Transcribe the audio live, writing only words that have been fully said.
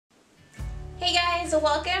guys,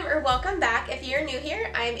 welcome back. If you're new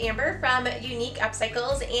here, I'm Amber from Unique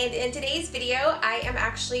Upcycles, and in today's video I am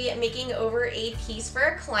actually making over a piece for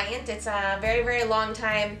a client. It's a very long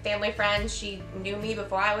time family friend. She knew me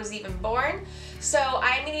before I was even born. So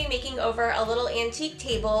I'm going to be making over a little antique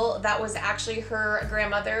table that was actually her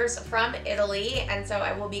grandmother's from Italy, and so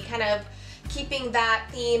I will be kind of keeping that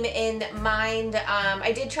theme in mind.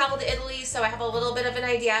 I did travel to Italy, so I have a little bit of an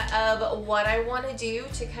idea of what I want to do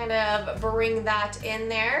to kind of bring that in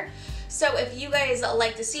there. So if you guys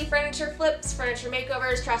like to see furniture flips, furniture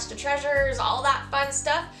makeovers, trash to treasures, all that fun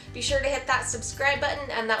stuff, be sure to hit that subscribe button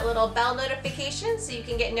and that little bell notification so you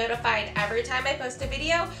can get notified every time I post a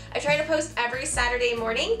video. I try to post every Saturday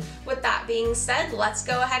morning. With that being said, let's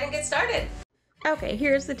go ahead and get started. Okay,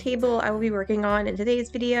 here's the table I will be working on in today's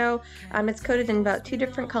video. It's coated in about 2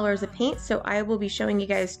 different colors of paint, so I will be showing you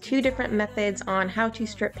guys 2 different methods on how to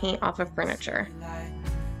strip paint off of furniture.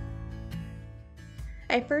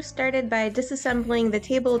 I first started by disassembling the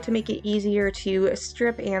table to make it easier to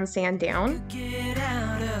strip and sand down.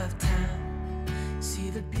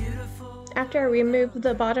 After I removed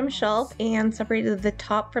the bottom shelf and separated the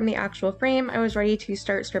top from the actual frame, I was ready to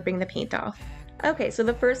start stripping the paint off. Okay, so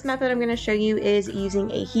the first method I'm going to show you is using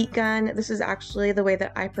a heat gun. This is actually the way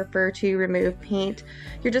that I prefer to remove paint.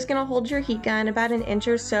 You're just going to hold your heat gun about an inch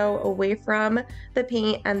or so away from the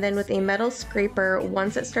paint, and then with a metal scraper,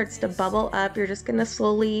 once it starts to bubble up, you're just going to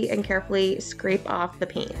slowly and carefully scrape off the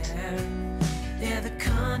paint. Yeah, the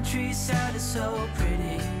countryside is so pretty.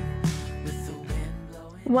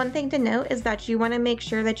 One thing to note is that you want to make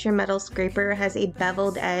sure that your metal scraper has a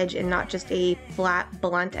beveled edge and not just a flat,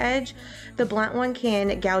 blunt edge. The blunt one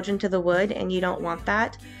can gouge into the wood, and you don't want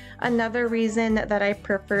that. Another reason that I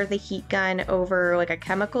prefer the heat gun over like a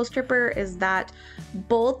chemical stripper is that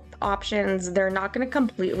both options, they're not going to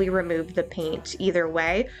completely remove the paint either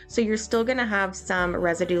way, so you're still going to have some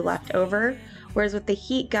residue left over. Whereas with the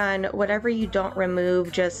heat gun, whatever you don't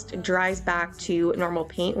remove just dries back to normal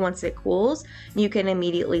paint once it cools. You can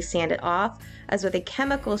immediately sand it off. As with a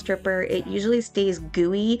chemical stripper, it usually stays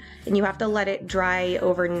gooey and you have to let it dry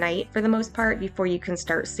overnight for the most part before you can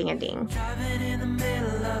start sanding. Driving in the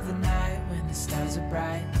middle of the night when the stars are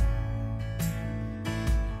bright.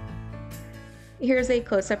 Here's a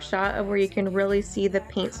close-up shot of where you can really see the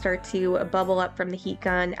paint start to bubble up from the heat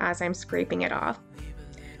gun as I'm scraping it off.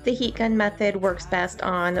 The heat gun method works best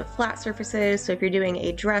on flat surfaces, so if you're doing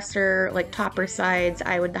a dresser, like top or sides,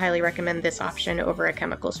 I would highly recommend this option over a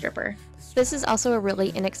chemical stripper. This is also a really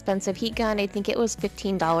inexpensive heat gun. I think it was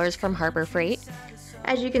 $15 from Harbor Freight.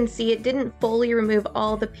 As you can see, it didn't fully remove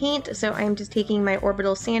all the paint, so I'm just taking my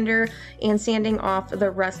orbital sander and sanding off the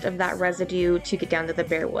rest of that residue to get down to the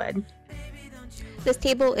bare wood. This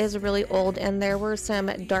table is really old and there were some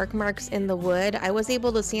dark marks in the wood. I was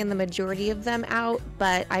able to sand the majority of them out,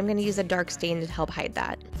 but I'm going to use a dark stain to help hide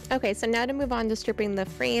that. Okay, so now to move on to stripping the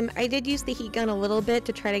frame. I did use the heat gun a little bit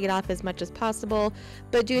to try to get off as much as possible,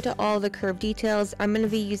 but due to all the curved details, I'm going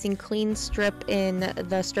to be using clean strip in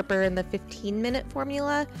the stripper in the 15-minute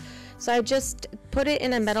formula. So I just put it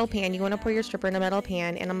in a metal pan. You want to pour your stripper in a metal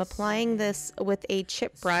pan, and I'm applying this with a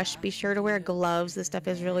chip brush. Be sure to wear gloves. This stuff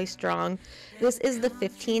is really strong. This is the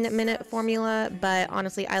 15-minute formula, but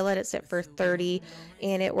honestly, I let it sit for 30,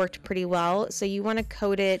 and it worked pretty well. So you want to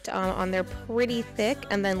coat it on there pretty thick,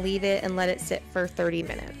 and then leave it and let it sit for 30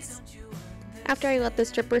 minutes. After I let the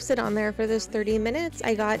stripper sit on there for this 30 minutes,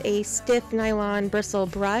 I got a stiff nylon bristle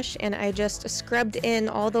brush and I just scrubbed in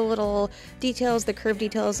all the little details, the curved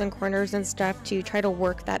details and corners and stuff to try to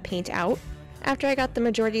work that paint out. After I got the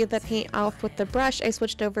majority of the paint off with the brush, I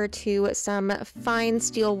switched over to some fine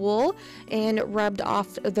steel wool and rubbed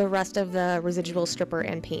off the rest of the residual stripper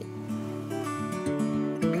and paint.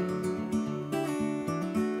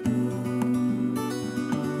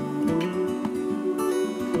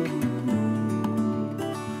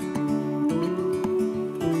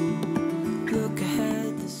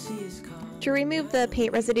 To remove the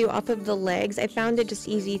paint residue off of the legs, I found it just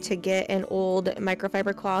easy to get an old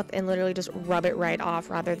microfiber cloth and literally just rub it right off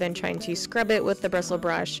rather than trying to scrub it with the bristle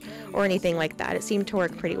brush or anything like that. It seemed to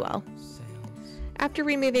work pretty well. After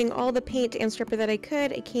removing all the paint and stripper that I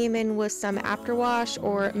could, I came in with some afterwash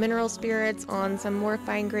or mineral spirits on some more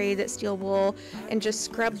fine grade steel wool and just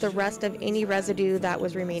scrubbed the rest of any residue that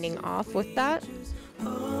was remaining off with that.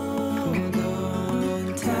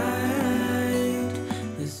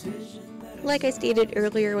 Like I stated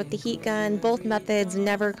earlier with the heat gun, both methods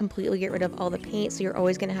never completely get rid of all the paint, so you're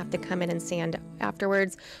always going to have to come in and sand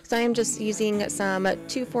afterwards. So I'm just using some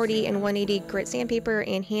 240 and 180 grit sandpaper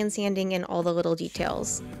and hand sanding in all the little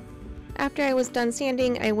details. After I was done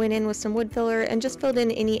sanding, I went in with some wood filler and just filled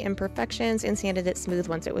in any imperfections and sanded it smooth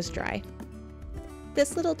once it was dry.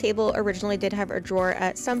 This little table originally did have a drawer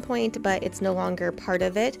at some point, but it's no longer part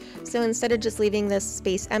of it. So instead of just leaving this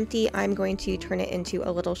space empty, I'm going to turn it into a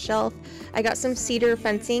little shelf. I got some cedar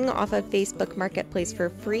fencing off of Facebook Marketplace for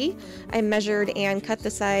free. I measured and cut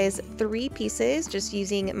the size 3 pieces just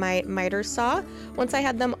using my miter saw. Once I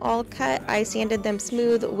had them all cut, I sanded them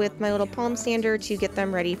smooth with my little palm sander to get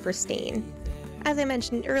them ready for stain. As I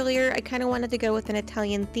mentioned earlier, I kind of wanted to go with an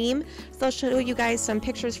Italian theme, so I'll show you guys some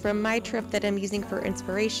pictures from my trip that I'm using for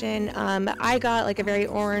inspiration. I got like a very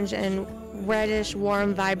orange and reddish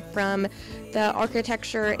warm vibe from the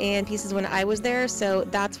architecture and pieces when I was there, so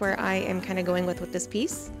that's where I am kind of going with this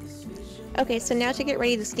piece. Okay, so now to get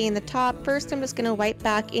ready to stain the top, first I'm just going to wipe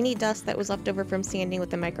back any dust that was left over from sanding with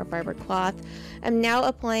the microfiber cloth. I'm now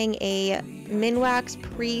applying a Minwax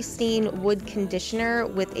pre-stain wood conditioner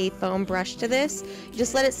with a foam brush to this. You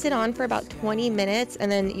just let it sit on for about 20 minutes and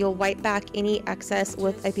then you'll wipe back any excess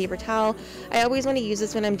with a paper towel. I always want to use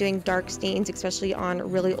this when I'm doing dark stains, especially on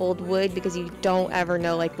really old wood, because you don't ever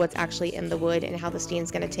know like what's actually in the wood and how the stain's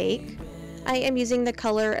going to take. I am using the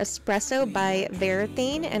color Espresso by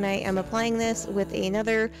Varathane, and I am applying this with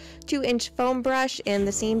another 2-inch foam brush in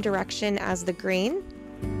the same direction as the grain.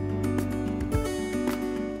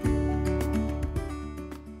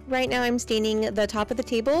 Right now I'm staining the top of the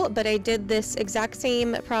table, but I did this exact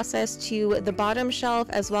same process to the bottom shelf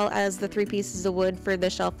as well as the 3 pieces of wood for the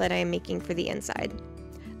shelf that I am making for the inside.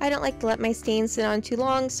 I don't like to let my stain sit on too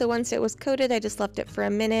long, so once it was coated I just left it for a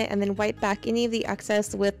minute and then wiped back any of the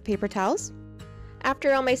excess with paper towels.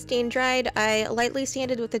 After all my stain dried, I lightly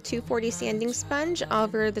sanded with a 240 sanding sponge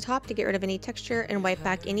over the top to get rid of any texture and wipe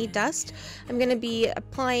back any dust. I'm going to be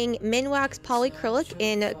applying Minwax polyacrylic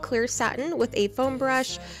in clear satin with a foam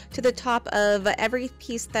brush to the top of every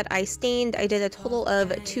piece that I stained. I did a total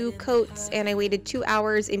of 2 coats and I waited 2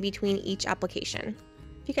 hours in between each application.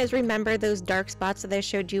 If you guys remember those dark spots that I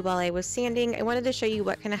showed you while I was sanding, I wanted to show you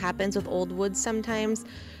what kind of happens with old wood sometimes.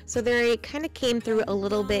 So they kind of came through a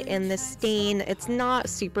little bit in the stain. It's not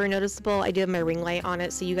super noticeable. I do have my ring light on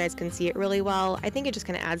it so you guys can see it really well. I think it just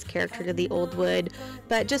kind of adds character to the old wood,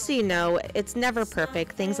 but just so you know, it's never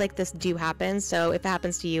perfect. Things like this do happen, so if it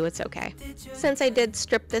happens to you, it's okay. Since I did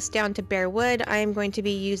strip this down to bare wood, I am going to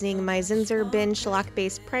be using my Zinsser Bin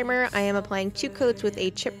shellac-based primer. I am applying 2 coats with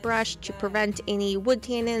a chip brush to prevent any wood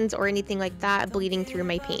tannins or anything like that bleeding through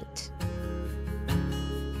my paint.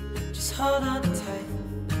 Just hold on tight.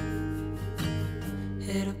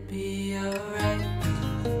 It'll be alright.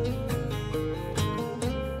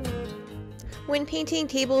 When painting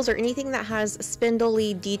tables or anything that has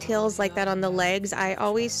spindly details like that on the legs, I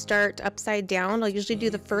always start upside down. I'll usually do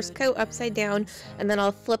the first coat upside down and then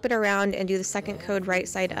I'll flip it around and do the second coat right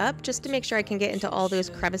side up just to make sure I can get into all those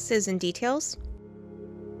crevices and details.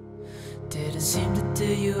 Didn't seem to do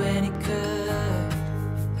you any good.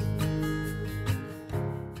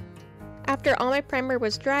 After all my primer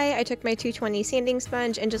was dry, I took my 220 sanding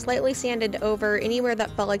sponge and just lightly sanded over anywhere that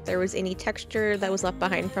felt like there was any texture that was left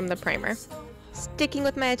behind from the primer. Sticking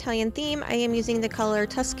with my Italian theme, I am using the color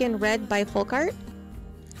Tuscan Red by Folkart.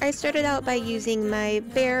 I started out by using my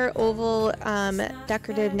bare oval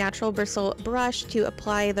decorative natural bristle brush to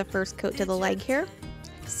apply the first coat to the leg here.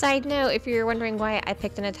 Side note, if you're wondering why I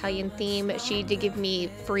picked an Italian theme, she did give me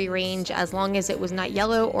free range as long as it was not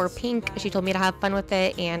yellow or pink. She told me to have fun with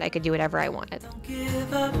it and I could do whatever I wanted.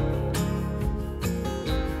 Give up.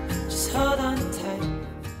 Just hold on tight.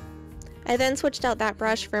 I then switched out that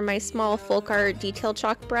brush for my small Folkart detail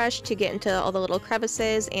chalk brush to get into all the little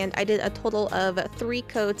crevices, and I did a total of 3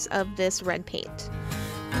 coats of this red paint.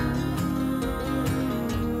 I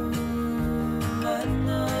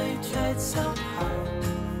know you tried so hard.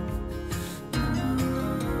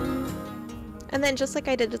 And then just like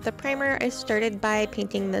I did with the primer, I started by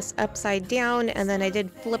painting this upside down and then I did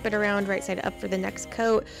flip it around right side up for the next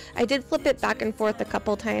coat. I did flip it back and forth a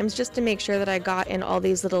couple times just to make sure that I got in all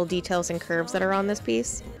these little details and curves that are on this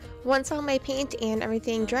piece. Once all my paint and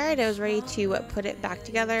everything dried, I was ready to put it back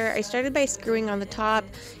together. I started by screwing on the top,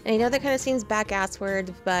 and I know that kind of seems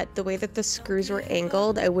back-assward, but the way that the screws were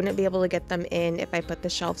angled, I wouldn't be able to get them in if I put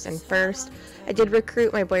the shelves in first. I did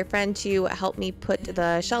recruit my boyfriend to help me put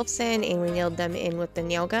the shelves in, and we nailed them in with the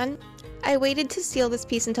nail gun. I waited to seal this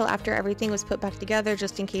piece until after everything was put back together,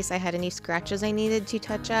 just in case I had any scratches I needed to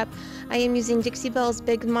touch up. I am using Dixie Belle's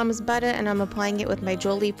Big Mama's Butter, and I'm applying it with my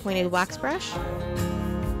Jolie pointed wax brush.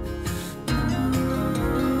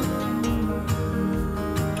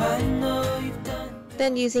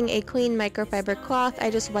 Then using a clean microfiber cloth, I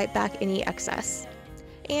just wipe back any excess.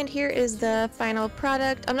 And here is the final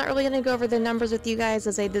product. I'm not really going to go over the numbers with you guys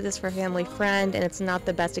as I did this for a family friend and it's not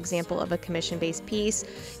the best example of a commission-based piece.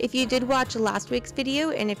 If you did watch last week's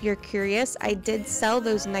video and if you're curious, I did sell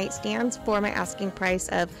those nightstands for my asking price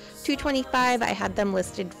of $225. I had them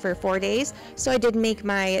listed for 4 days, so I did make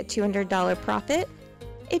my $200 profit.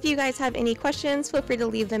 If you guys have any questions, feel free to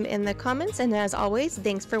leave them in the comments, and as always,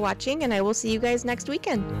 thanks for watching and I will see you guys next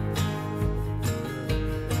weekend.